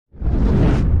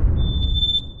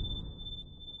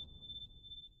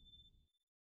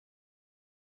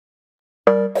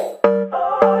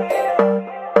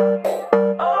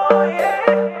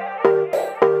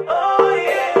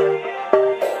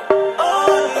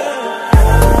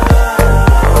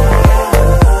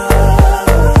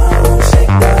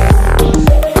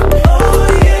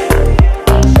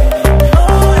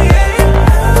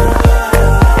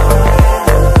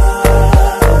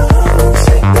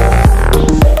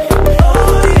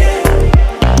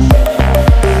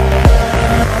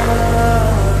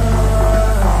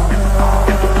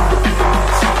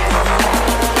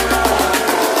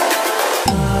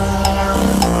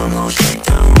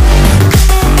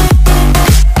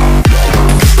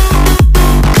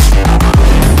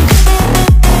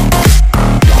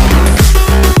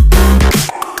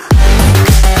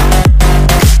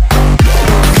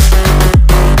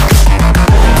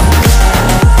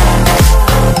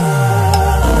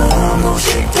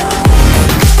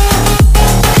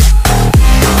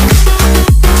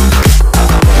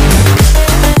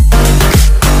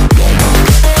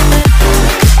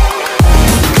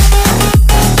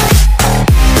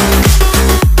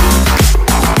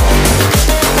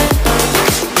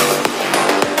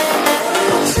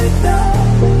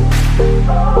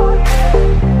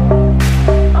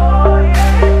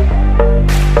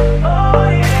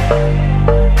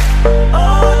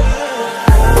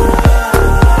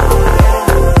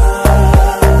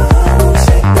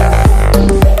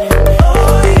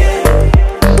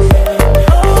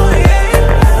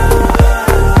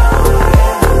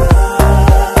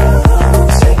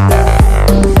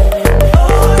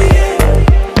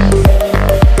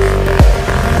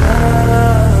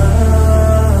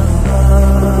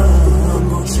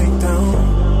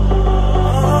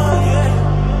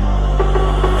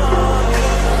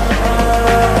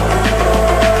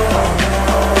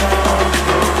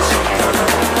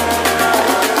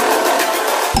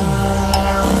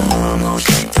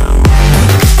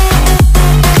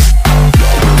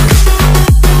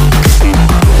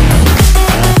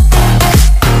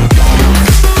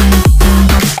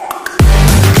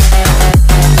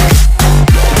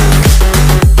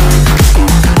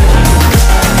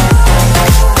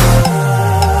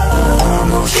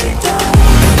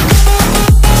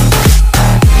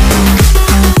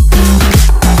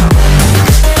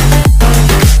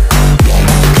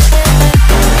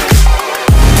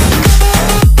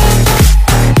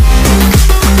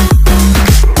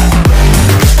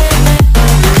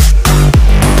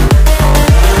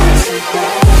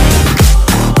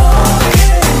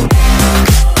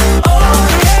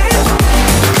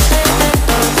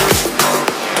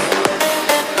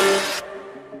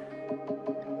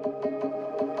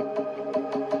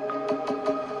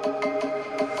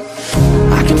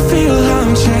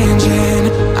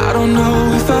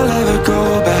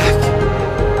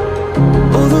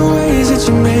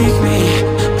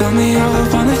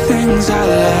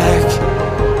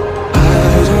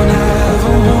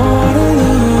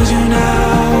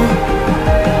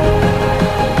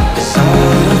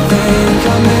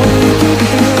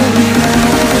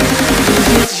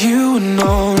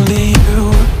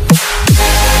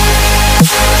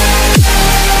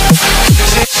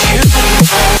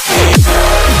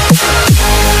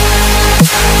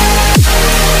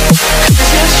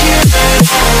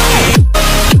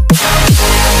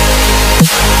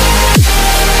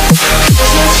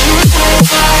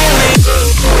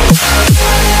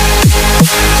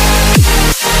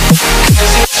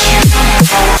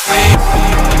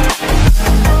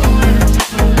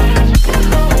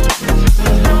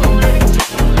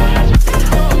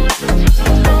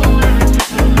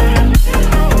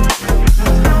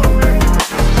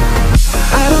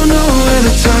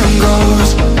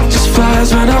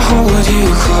hold you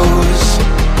close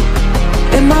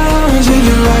in my arms with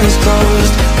your eyes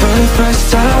closed. For the first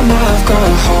time I've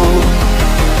got hope.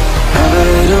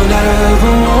 I don't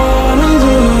ever wanna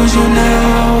lose you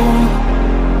now.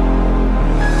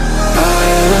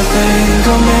 I think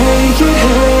I'll make it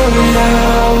here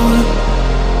out.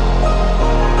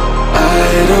 I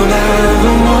don't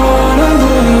ever wanna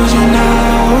lose you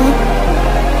now.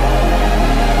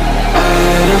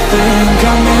 I think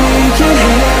I'll make it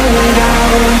here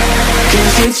out.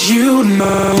 'Cause it's you and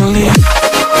only.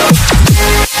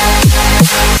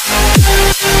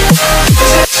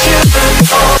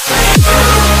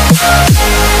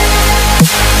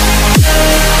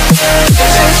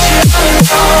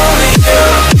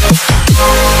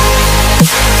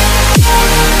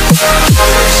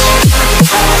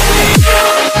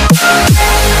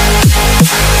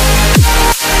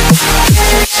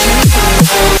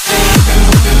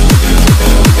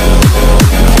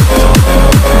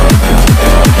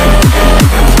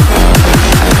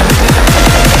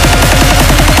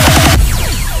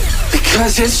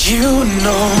 Because it's you and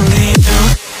only you.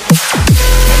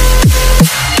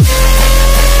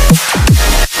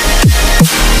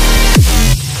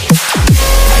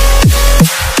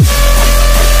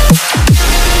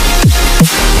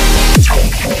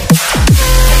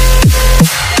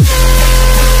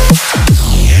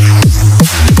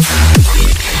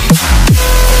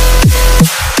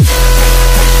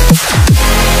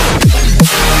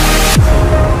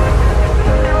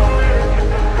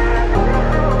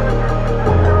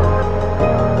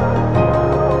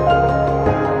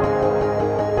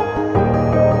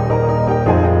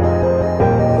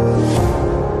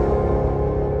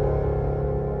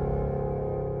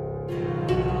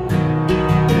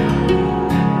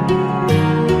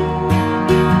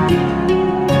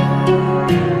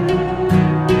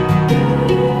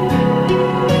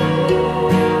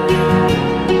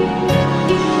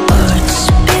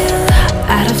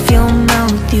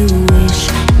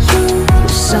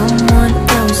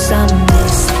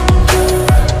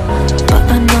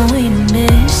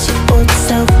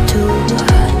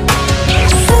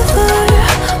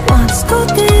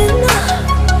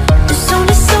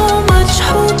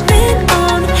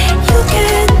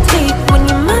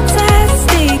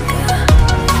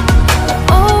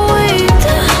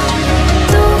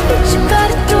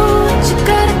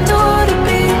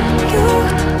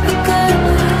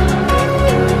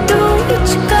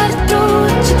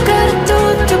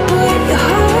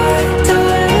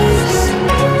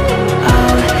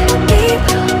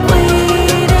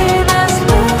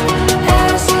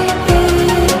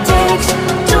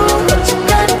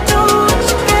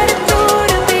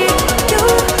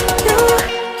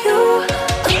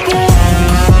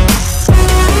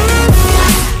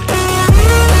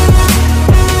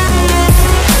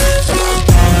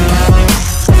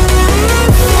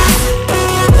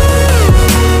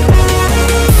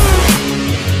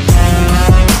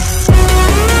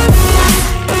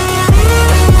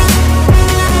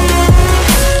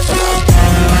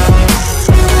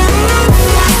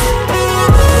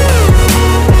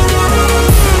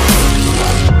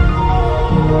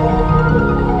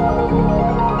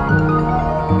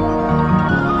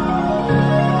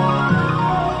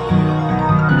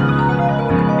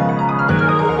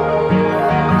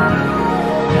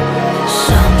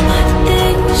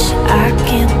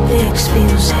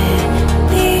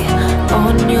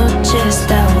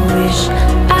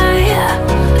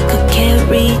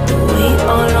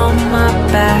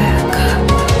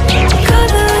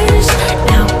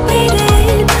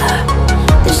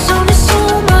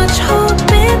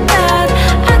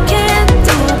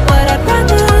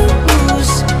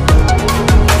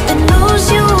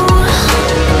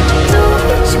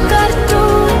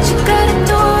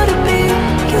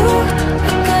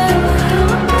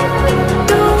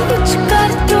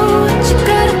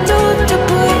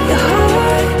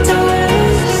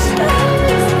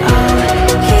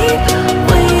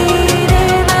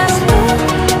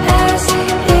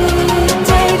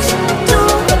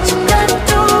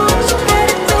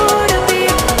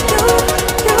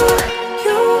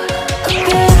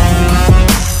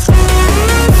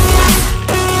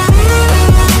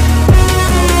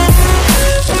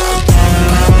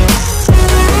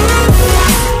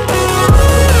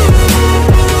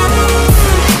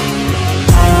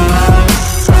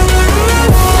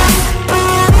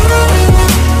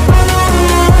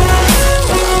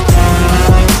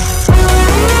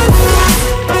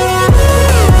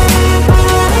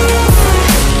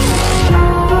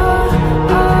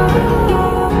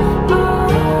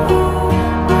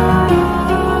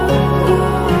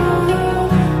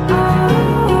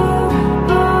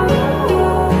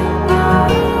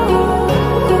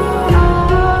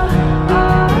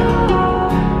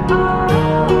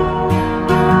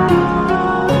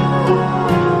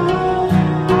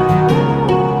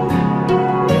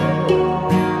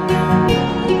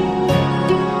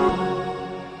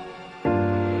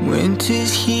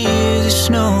 Winter's here, the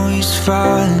snow is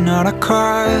falling on our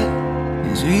car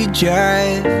as we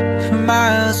drive for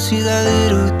miles to that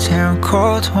little town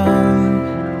called home.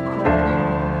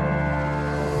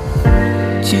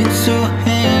 Tinsel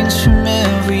hangs from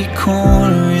every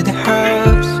corner of the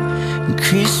house, and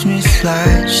Christmas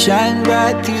lights shine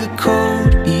bright through the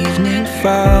cold evening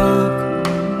fog.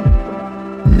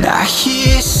 And I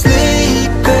hear sleigh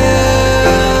bells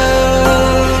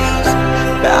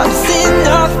bouncing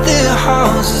off the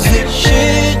halls as the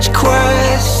church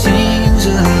choir sings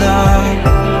along.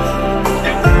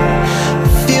 I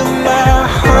feel my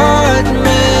heart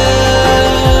melt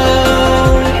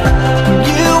when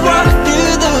you walk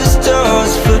through those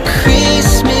doors for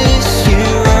Christmas.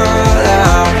 You're all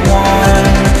I want.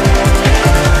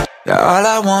 All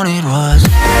I wanted was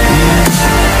you.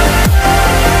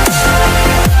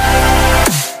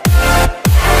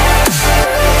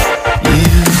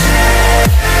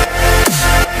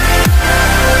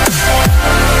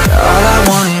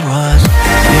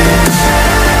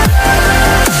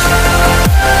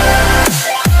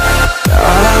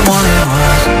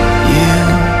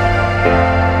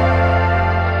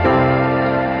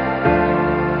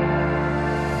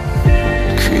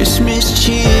 Christmas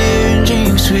cheer and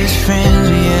drinks with friends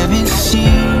we haven't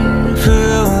seen for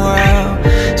a while,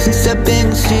 since I've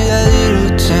been to that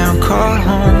little town called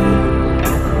home.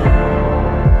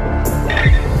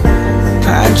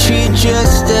 Pine tree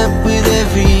dressed up with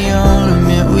every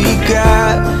ornament we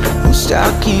got, and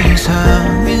stockings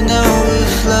hung and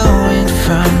overflowing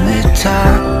from the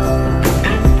top.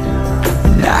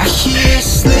 And I hear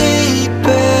sleigh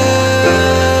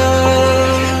bells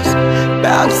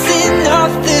bouncing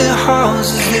off the halls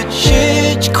as the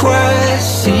church choir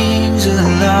sings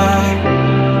along.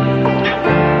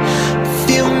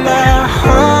 Feel my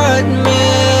heart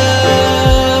melt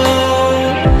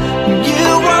when you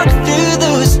walk through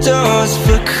those doors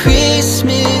for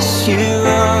Christmas. You're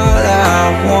all I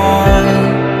want.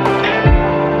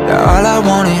 All I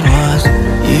wanted was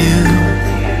you.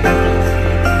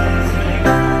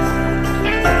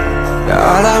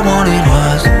 All I wanted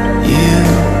was you.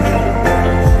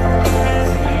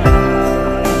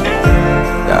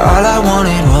 All I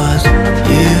wanted was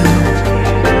you.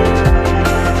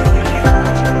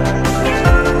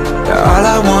 All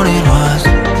I wanted was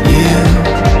you.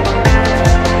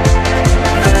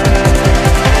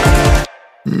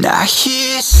 And I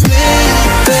hear sleigh